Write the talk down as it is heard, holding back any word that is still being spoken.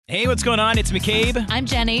Hey, what's going on? It's McCabe. I'm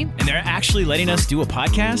Jenny. And they're actually letting us do a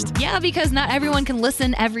podcast? Yeah, because not everyone can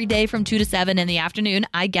listen every day from 2 to 7 in the afternoon.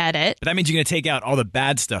 I get it. But that means you're going to take out all the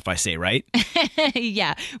bad stuff I say, right?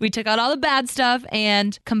 Yeah, we took out all the bad stuff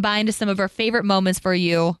and combined some of our favorite moments for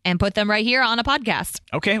you and put them right here on a podcast.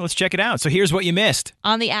 Okay, let's check it out. So here's what you missed.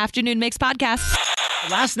 On the Afternoon Mix podcast.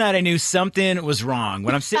 Last night I knew something was wrong.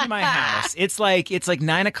 When I'm sitting in my house, it's like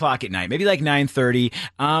 9 o'clock at night, maybe like 9:30.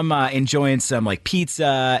 I'm enjoying some like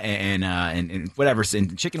pizza and whatever,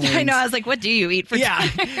 and chicken wings. I know. I was like, what do you eat for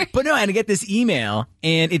dinner? But no, and I get this email,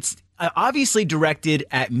 and it's obviously directed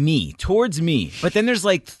at me, towards me. But then there's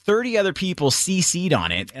like 30 other people CC'd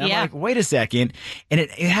on it. And I'm like, wait a second. And it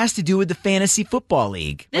has to do with the Fantasy Football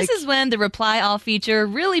League. This is when the Reply All feature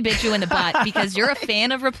really bit you in the butt because you're a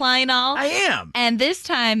fan of Replying All. I am. And this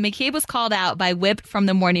time, McCabe was called out by Whip from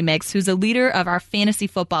the Morning Mix, who's a leader of our Fantasy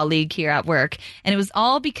Football League here at work. And it was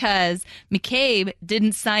all because McCabe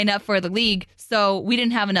didn't sign up for the league, so we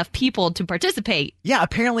didn't have enough people to participate. Yeah,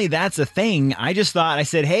 apparently that's a thing. I just thought, I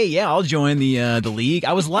said, hey, yeah, I'll join the league.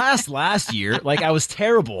 I was last year. Like, I was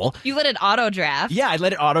terrible. You let it auto draft. Yeah, I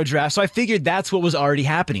let it auto draft. So I figured that's what was already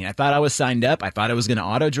happening. I thought I was signed up. I thought I was going to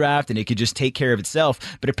auto draft and it could just take care of itself.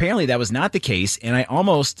 But apparently that was not the case. And I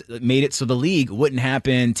almost made it so the league wouldn't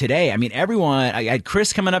happen today. I mean, everyone, I had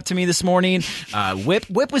Chris coming up to me this morning. Whip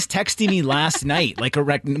was texting me last night. Like,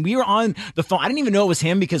 we were on the phone. I didn't even know it was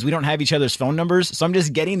him because we don't have each other's phone numbers. So I'm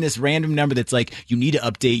just getting this random number that's like, you need to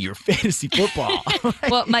update your fantasy football.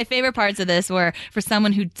 Well, my favorite parts of this were for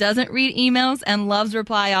someone who doesn't read emails and loves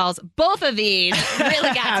Reply Alls. Both of these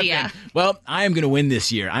really got to you. Well, I am going to win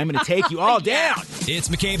this year. I'm going to take you all down. It's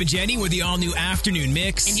McCabe and Jenny with the all-new Afternoon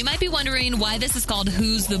Mix. And you might be wondering why this is called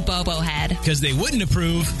Who's the Bobo Head? Because they wouldn't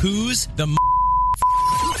approve Who's the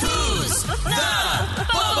Who's the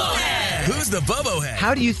Bobo Head? Who's the Bobo Head?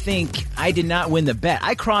 How do you think I did not win the bet?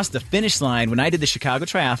 I crossed the finish line when I did the Chicago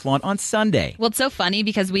Triathlon on Sunday. Well, it's so funny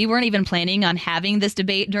because we weren't even planning on having this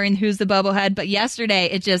debate during Who's the Bobo Head, but yesterday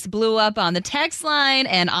it just blew up on the text line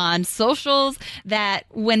and on socials that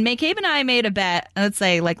when McCabe and I made a bet, let's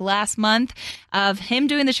say like last month, of him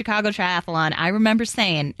doing the Chicago Triathlon, I remember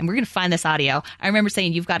saying, and we're going to find this audio, I remember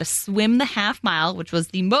saying you've got to swim the half mile, which was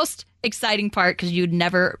the most exciting part because you'd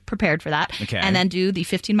never prepared for that. Okay. And then do the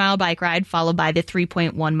 15-mile bike ride followed by the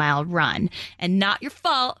 3.1-mile run. And not your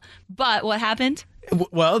fault, but what happened?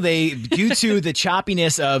 Well, due to the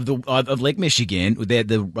choppiness of Lake Michigan,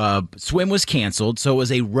 the swim was canceled, so it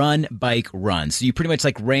was a run, bike, run. So you pretty much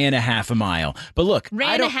like ran a half a mile. But look,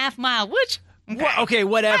 Ran a half mile, which... Okay,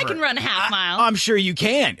 whatever. I can run a half mile. I'm sure you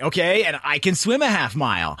can, okay? And I can swim a half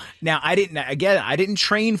mile. Now, I didn't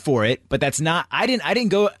train for it, but that's not, I didn't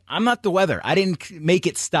go, I'm not the weather. I didn't make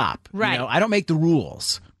it stop. Right. You know? I don't make the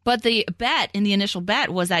rules. But the bet, in the initial bet,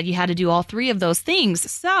 was that you had to do all three of those things.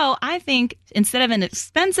 So I think instead of an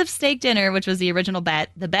expensive steak dinner, which was the original bet,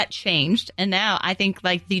 the bet changed. And now I think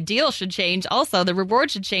like the deal should change. Also, the reward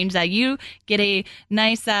should change that you get a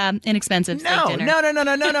nice, inexpensive steak dinner. No.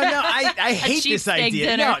 I hate cheap this steak idea.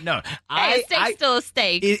 dinner. No. Hey, a steak's still a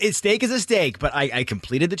steak. Steak is a steak, but I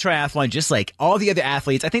completed the triathlon just like all the other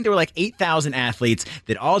athletes. I think there were like 8,000 athletes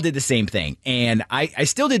that all did the same thing. And I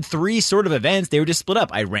still did 3 sort of events. They were just split up.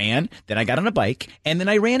 I ran, then I got on a bike, and then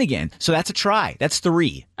I ran again. So that's a try. That's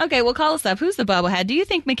 3. Okay, well, call us up. Who's the bobblehead? Do you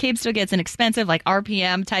think McCabe still gets an expensive, like,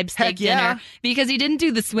 RPM type steak dinner because he didn't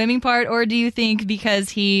do the swimming part, or do you think because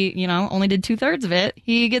he, only did 2/3 of it,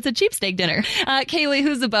 he gets a cheap steak dinner? Kaylee,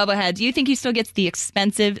 who's the bobblehead? Do you think he still gets the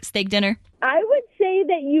expensive steak dinner? I would say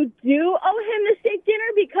that you do owe him the steak dinner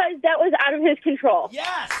because that was out of his control.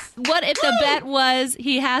 Yes! What if the bet was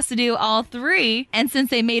he has to do all 3, and since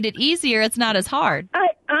they made it easier, it's not as hard?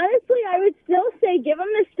 Honestly, I would still say give him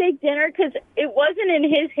the steak dinner because it wasn't in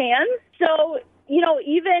his hands. So,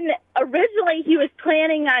 even originally he was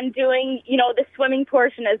planning on doing, the swimming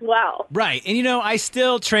portion as well. Right. And, I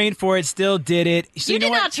still trained for it, still did it. So you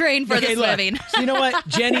did not train for the swimming. So you know what,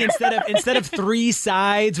 Jenny, instead of 3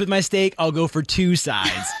 sides with my steak, I'll go for 2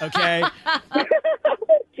 sides, okay?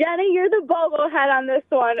 Jenny, you're the bobo head on this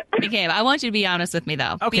one. Okay, I want you to be honest with me,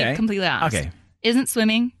 though. Okay. Be completely honest. Okay. Isn't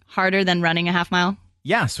swimming harder than running a half mile?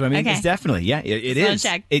 Yeah, swimming is definitely. Yeah, it is.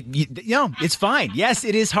 Check. It's fine. Yes,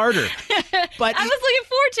 it is harder. But I was looking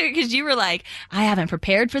forward to it because you were like, I haven't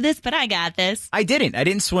prepared for this, but I got this. I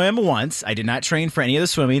didn't swim once. I did not train for any of the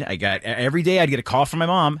swimming. Every day I'd get a call from my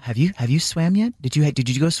mom. Have you swam yet? Did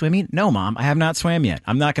you go swimming? No, Mom, I have not swam yet.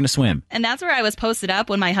 I'm not going to swim. And that's where I was posted up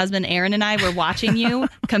when my husband Aaron and I were watching you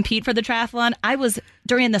compete for the triathlon. I was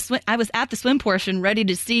during the swim. I was at the swim portion ready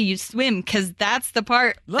to see you swim because that's the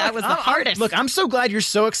part that was the hardest. Look, I'm so glad you're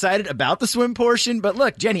so excited about the swim portion. But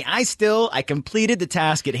look, Jenny, I completed the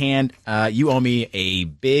task at hand. You owe me a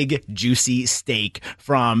big, juicy steak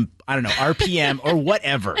from, I don't know, RPM or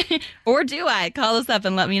whatever. Or do I? Call us up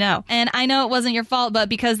and let me know. And I know it wasn't your fault, but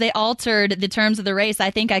because they altered the terms of the race,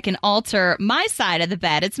 I think I can alter my side of the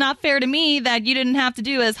bet. It's not fair to me that you didn't have to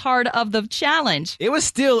do as hard of the challenge. It was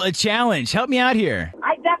still a challenge. Help me out here.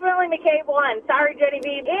 I definitely McCabe won. Sorry, Jenny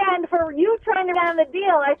B. And for you trying to down the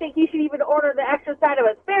deal, I think you should even order the extra side of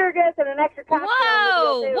asparagus and an extra cocktail.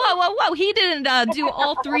 Whoa. He didn't do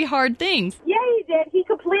all three hard things. Yeah, he did. He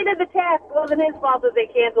completed the task. It wasn't his fault that they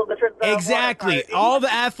canceled the trip. Exactly. All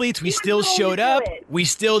the athletes, we still showed up. We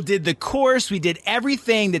still did the course. We did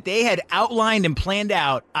everything that they had outlined and planned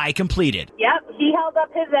out. I completed. Yep. He held up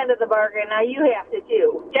his end of the bargain. Now you have to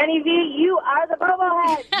too. Jenny V, you are the Bobo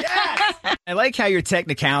head. Yes! I like how your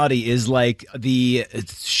technicality is like the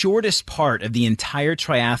shortest part of the entire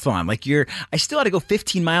triathlon. Like I still had to go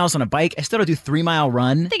 15 miles on a bike. I still had to do 3-mile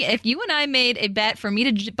run. I think if you and I made a bet for me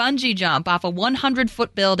to bungee jump off a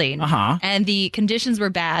 100-foot building and the conditions were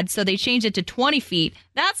bad, so they changed it to 20 feet,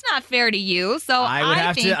 that's not fair to you. So I would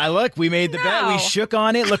have to. Look, we made the bet. We shook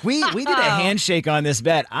on it. Look, we did a handshake on this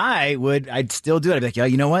bet. I'd still do it. I'd be like, yo,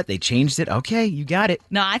 you know what? They changed it. Okay, you got it.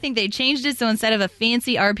 No, I think they changed it. So instead of a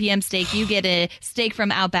fancy RPM steak, you get a steak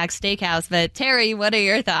from Outback Steakhouse. But Terry, what are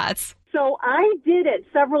your thoughts? So I did it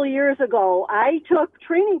several years ago. I took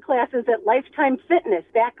training classes at Lifetime Fitness.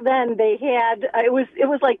 Back then they had, it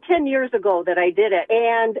was like 10 years ago that I did it.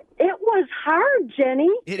 And it was hard, Jenny.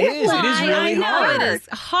 It is really hard. It is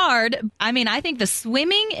hard. I mean, I think the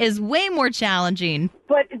swimming is way more challenging.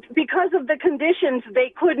 But because of the conditions,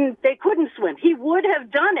 they couldn't swim. He would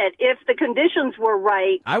have done it if the conditions were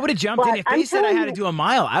right. I would have jumped in. If they said I had to do a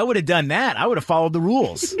mile, I would have done that. I would have followed the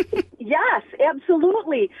rules. Yes,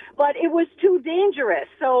 absolutely. But it was too dangerous,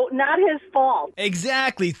 so not his fault.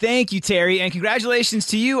 Exactly. Thank you, Terry, and congratulations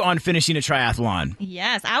to you on finishing a triathlon.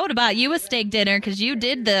 Yes, I would have bought you a steak dinner because you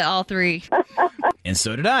did all three. And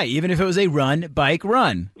so did I, even if it was a bike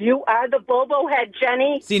run. You are the Bobo head,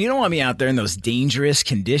 Jenny. See, you don't want me out there in those dangerous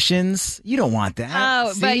conditions. You don't want that.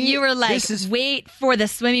 Oh, but you were like, wait for the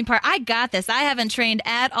swimming part. I got this. I haven't trained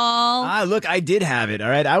at all. Look, I did have it, all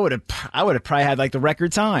right? I would have probably had like the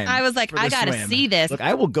record time. I was like, I got to see this. Look,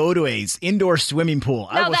 I will go to a indoor swimming pool.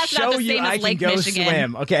 No, I will that's show not the you same I as can Lake go Michigan.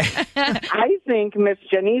 swim. Okay. I think Miss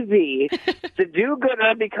Jenny V, the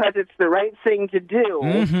do-gooder because it's the right thing to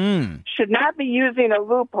do, should not be using a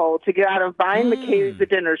loophole to get out of buying McCabe the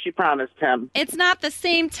dinner she promised him. It's not the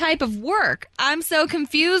same type of work. I'm so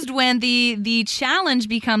confused when the challenge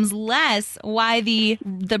becomes less, why the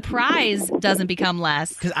prize doesn't become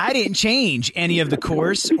less. Because I didn't change any of the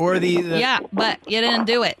course or the... Yeah, but you didn't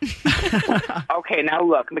do it. Okay, now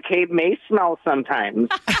look, McCabe may smell sometimes.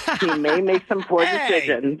 He may make some poor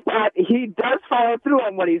decisions, but he does follow through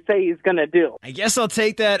on what he say he's going to do. I guess I'll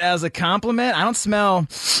take that as a compliment. I don't smell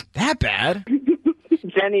that bad.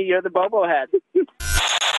 Jenny, you're the Bobo head.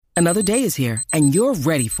 Another day is here, and you're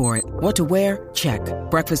ready for it. What to wear? Check.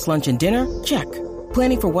 Breakfast, lunch, and dinner? Check.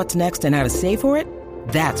 Planning for what's next and how to save for it?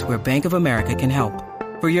 That's where Bank of America can help.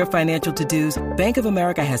 For your financial to-dos, Bank of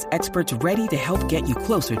America has experts ready to help get you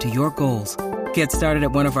closer to your goals. Get started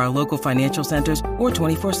at one of our local financial centers or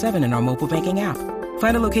 24/7 in our mobile banking app.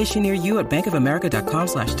 Find a location near you at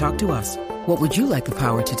bankofamerica.com/talktous. What would you like the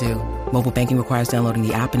power to do? Mobile banking requires downloading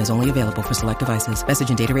the app and is only available for select devices. Message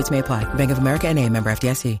and data rates may apply. Bank of America N.A., member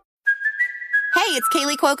FDIC. Hey, it's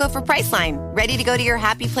Kaylee Cuoco for Priceline. Ready to go to your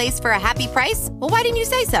happy place for a happy price? Well, why didn't you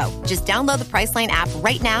say so? Just download the Priceline app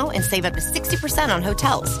right now and save up to 60% on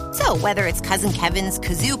hotels. So whether it's Cousin Kevin's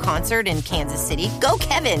Kazoo Concert in Kansas City, go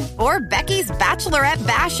Kevin, or Becky's Bachelorette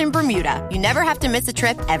Bash in Bermuda, you never have to miss a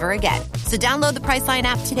trip ever again. So download the Priceline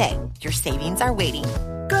app today. Your savings are waiting.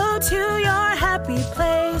 Go to your happy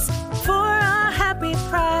place for a happy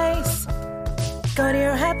price. Go to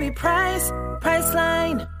your happy price,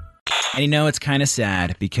 Priceline. And you know, it's kind of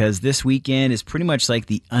sad because this weekend is pretty much like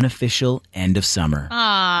the unofficial end of summer. Aww.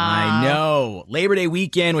 I know. Labor Day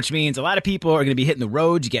weekend, which means a lot of people are going to be hitting the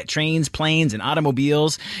road to get trains, planes, and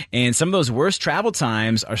automobiles. And some of those worst travel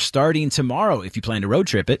times are starting tomorrow if you plan to road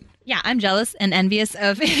trip it. Yeah, I'm jealous and envious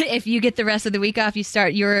of if you get the rest of the week off, you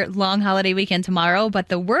start your long holiday weekend tomorrow. But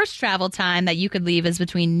the worst travel time that you could leave is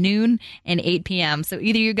between noon and 8 p.m. So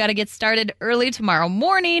either you got to get started early tomorrow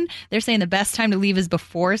morning. They're saying the best time to leave is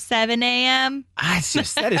before 7 a.m.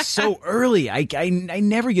 That is so early. I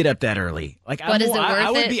never get up that early. Like, But is it worth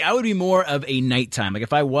it? I would be more of a nighttime. Like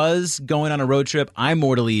if I was going on a road trip, I'm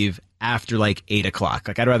more to leave after like 8 o'clock.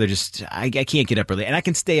 Like I'd rather just, I can't get up early and I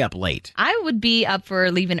can stay up late. I would be up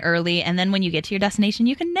for leaving early, and then when you get to your destination,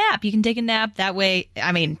 you can nap. You can take a nap. That way,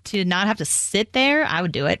 I mean, to not have to sit there, I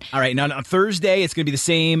would do it. All right. Now on Thursday, it's going to be the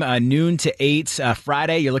same, noon to 8.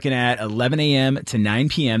 Friday, you're looking at 11 a.m. to 9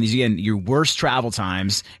 p.m. These, again, your worst travel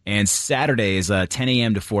times. And Saturday is 10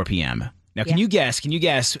 a.m. to 4 p.m. Now, can you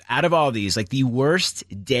guess out of all these, like the worst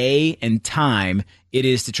day and time it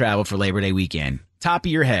is to travel for Labor Day weekend? Top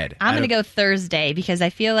of your head. I'm going to go Thursday because I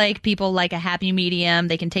feel like people like a happy medium.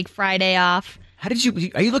 They can take Friday off. How did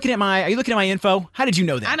you? Are you looking at my info? How did you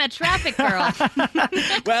know that? I'm a traffic girl.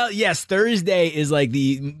 Well, yes, Thursday is like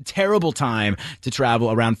the terrible time to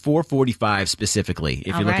travel, around 4:45 specifically,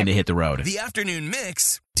 if you're looking to hit the road. The afternoon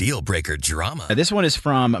mix. Deal breaker drama. This one is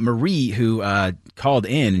from Marie, who called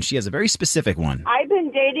in, and she has a very specific one. I've been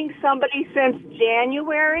dating somebody since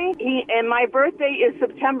January, and my birthday is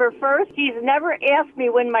September 1st. He's never asked me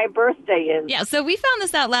when my birthday is. Yeah, so we found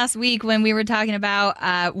this out last week when we were talking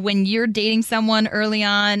about when you're dating someone early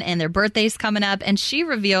on and their birthday's coming up, and she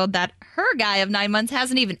revealed that her guy of 9 months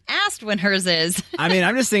hasn't even asked when hers is. I mean,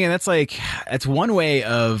 I'm just thinking that's one way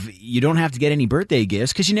of you don't have to get any birthday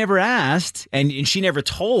gifts because you never asked and she never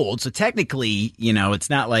told. So technically, it's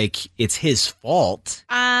not like it's his fault.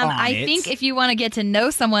 I think if you want to get to know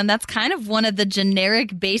someone, that's kind of one of the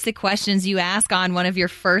generic basic questions you ask on one of your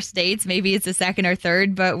first dates. Maybe it's a second or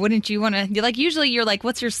third, but wouldn't you want to, usually you're like,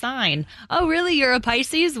 what's your sign? Oh, really? You're a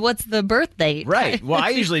Pisces? What's the birth date? Right. Well, I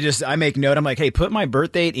usually I make note. I'm like, hey, put my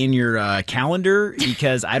birth date in your calendar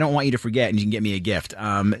because I don't want you to forget and you can get me a gift.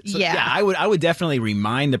 I would definitely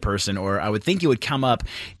remind the person, or I would think it would come up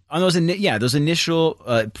on those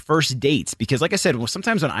initial first dates, because like I said,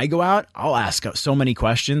 sometimes when I go out, I'll ask so many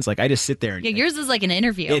questions. Like I just sit there. Yours is like an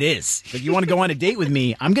interview. It is. If you want to go on a date with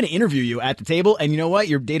me, I'm going to interview you at the table, and you know what?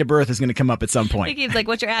 Your date of birth is going to come up at some point. He's like,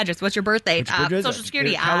 what's your address? What's your birthday? Social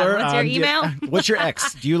security. Color, what's your email? What's your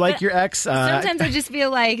ex? Do you like your ex? Sometimes I just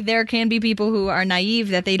feel like there can be people who are naive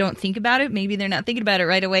that they don't think about it. Maybe they're not thinking about it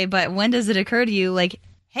right away, but when does it occur to you, like,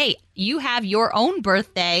 hey, you have your own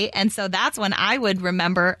birthday, and so that's when I would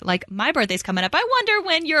remember, like, my birthday's coming up. I wonder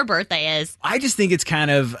when your birthday is. I just think it's kind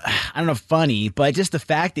of, I don't know, funny, but just the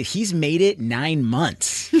fact that he's made it 9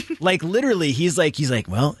 months. Like, literally, he's like,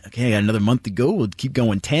 well, okay, I got another month to go. We'll keep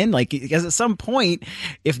going 10. Like, because at some point,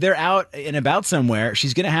 if they're out and about somewhere,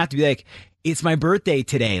 she's going to have to be like, it's my birthday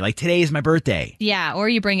today. Like, today is my birthday. Yeah, or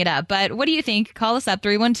you bring it up. But what do you think? Call us up,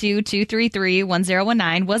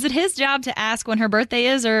 312-233-1019. Was it his job to ask when her birthday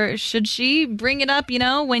is, or should she bring it up,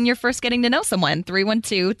 when you're first getting to know someone?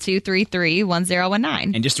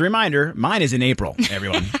 312-233-1019. And just a reminder, mine is in April,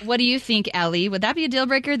 everyone. What do you think, Ellie? Would that be a deal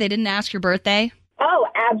breaker? They didn't ask your birthday? Oh,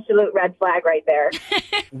 absolute red flag right there.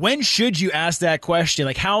 When should you ask that question?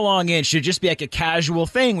 Like, how long in? Should it just be like a casual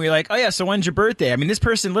thing where you're like, oh, yeah, so when's your birthday? I mean, this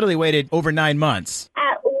person literally waited over 9 months.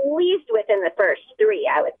 At least within the first 3,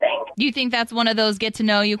 I would think. Do you think that's one of those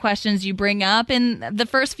get-to-know-you questions you bring up in the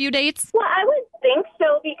first few dates? Well, I would think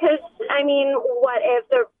so because, what if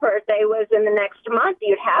the birthday was in the next month?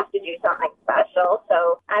 You'd have to do something special.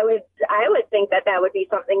 So I would think that would be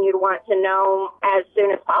something you'd want to know as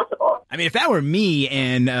soon as possible. I mean, if that were me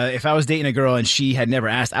and if I was dating a girl and she had never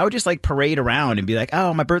asked, I would just like parade around and be like,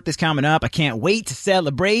 oh, my birthday's coming up. I can't wait to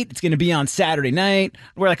celebrate. It's going to be on Saturday night.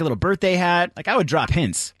 Wear like a little birthday hat. Like I would drop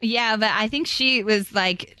hints. Yeah, but I think she was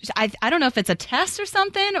like, I don't know if it's a test or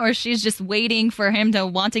something, or she's just waiting for him to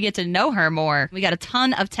want to get to know her more. We got a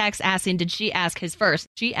ton of texts asking, did she ask his first?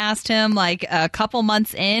 She asked him like a couple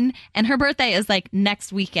months in, and her birthday is like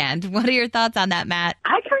next weekend. What are your thoughts on that, Matt?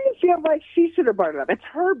 I kind of feel like she should have brought it up. It's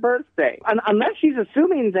her birthday. Unless she's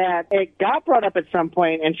assuming that it got brought up at some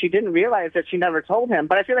point and she didn't realize that she never told him.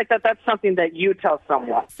 But I feel like that's something that you tell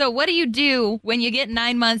someone. So what do you do when you get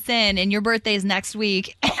 9 months in and your birthday's next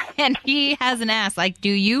week and he hasn't asked? Like, do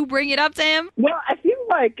you bring it up to him? Well, I feel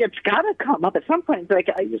like it's got to come up at some point. Like,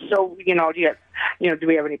 so, do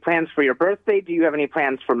we have any plans for your birthday? Do you have any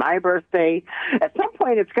plans for my birthday? At some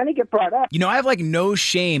point, it's going to get brought up. I have like no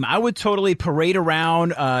shame. I would totally parade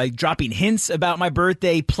around, dropping hints about my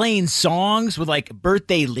birthday, playing songs with like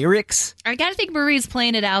birthday lyrics. I got to think Marie's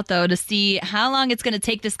playing it out, though, to see how long it's going to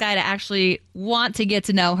take this guy to actually want to get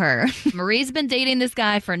to know her. Marie's been dating this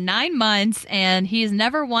guy for 9 months, and he's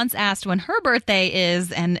never once asked when her birthday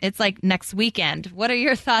is, and it's like next weekend. What are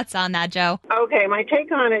your thoughts on that, Joe? Okay, my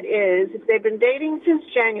take on it is, if they've been dating since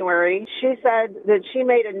January, she said that she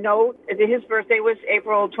made a note that his birthday was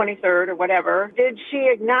April 23rd or whatever. Did she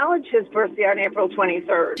acknowledge his birthday on April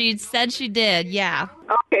 23rd? She said she did, yeah.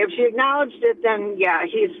 If she acknowledged it, then yeah,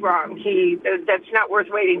 he's wrong. That's not worth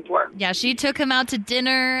waiting for. Yeah, she took him out to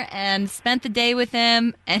dinner and spent the day with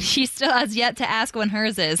him, and she still has yet to ask when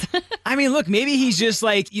hers is. I mean, look, maybe he's just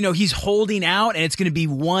like, he's holding out and it's going to be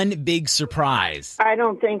one big surprise. I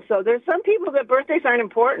don't think so. There's some people that birthdays aren't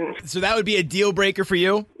important. So that would be a deal breaker for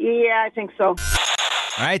you? Yeah, I think so.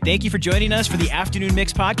 All right, thank you for joining us for the Afternoon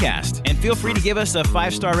Mix podcast. And feel free to give us a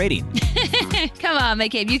 5-star rating. Come on,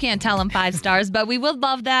 McCabe, you can't tell him 5 stars, but we would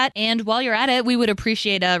love that. And while you're at it, we would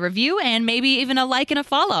appreciate a review and maybe even a like and a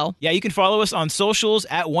follow. Yeah, you can follow us on socials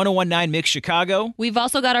at 1019 Mix Chicago. We've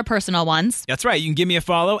also got our personal ones. That's right. You can give me a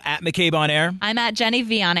follow at McCabe on Air. I'm at Jenny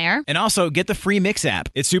V on Air. And also get the free Mix app.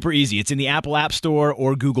 It's super easy. It's in the Apple App Store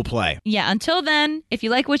or Google Play. Yeah, until then, if you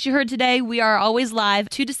like what you heard today, we are always live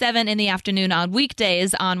 2 to 7 in the afternoon on weekdays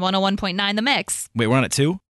on 101.9 The Mix. Wait, we're on at 2?